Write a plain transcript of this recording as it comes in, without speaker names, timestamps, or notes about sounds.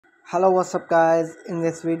Hello, what's up guys? In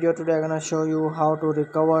this video today I'm gonna show you how to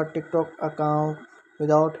recover TikTok account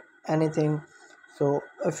without anything. So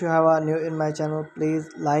if you have a new in my channel, please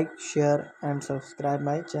like, share and subscribe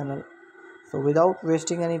my channel. So without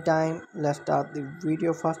wasting any time, let's start the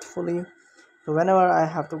video first fully. So whenever I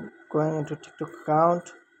have to going into TikTok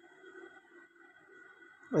account,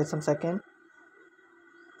 wait some second,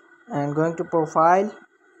 and going to profile,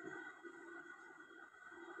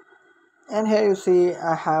 and here you see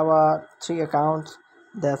I have three accounts.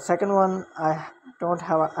 The second one I don't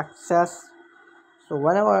have access. So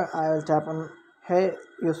whenever I will tap on here,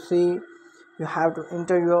 you see you have to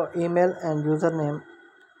enter your email and username,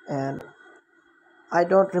 and I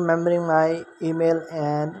don't remembering my email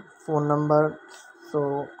and phone number.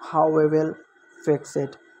 So how we will fix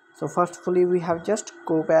it? So firstly we have just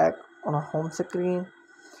go back on a home screen,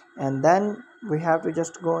 and then we have to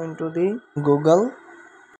just go into the Google.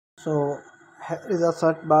 So here is a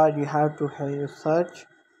search bar. You have to here search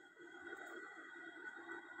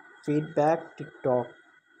feedback TikTok.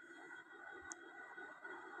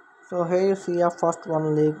 So here you see a first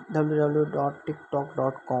one link,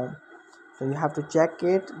 www.tiktok.com. So you have to check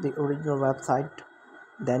it, the original website.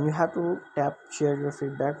 Then you have to tap share your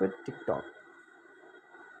feedback with TikTok.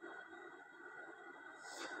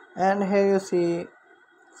 And here you see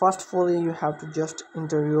first fully you have to just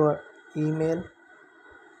enter your email.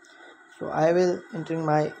 So I will enter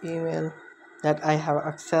my email that I have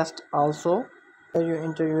accessed also. Here you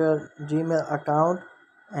enter your Gmail account,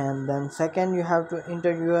 and then second you have to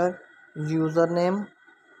enter your username.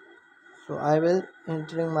 So I will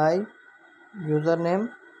entering my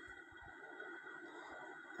username,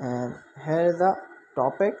 and here is the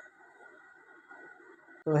topic.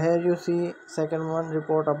 So here you see second one,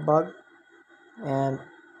 report a bug, and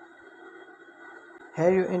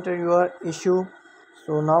here you enter your issue.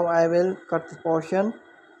 So now I will cut this portion.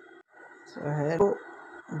 So here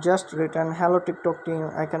just written, hello TikTok team,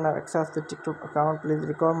 I cannot access the TikTok account, please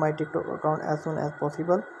recover my TikTok account as soon as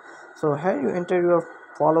possible. So here you enter your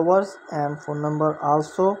followers and phone number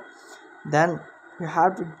also. Then you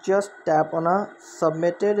have to just tap on a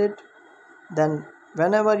submitted it. Then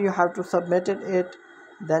whenever you have to submit it,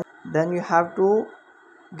 then you have to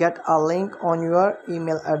get a link on your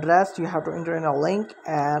email address. You have to enter in a link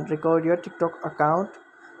and record your TikTok account.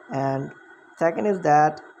 And second is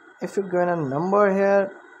that if you get a number here,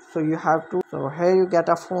 so you have to, so here you get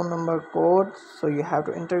a phone number code, so you have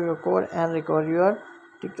to enter your code and record your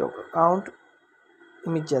TikTok account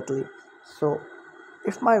immediately. So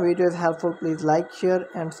if my video is helpful, please like, share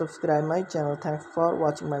and subscribe my channel. Thanks for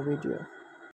watching my video.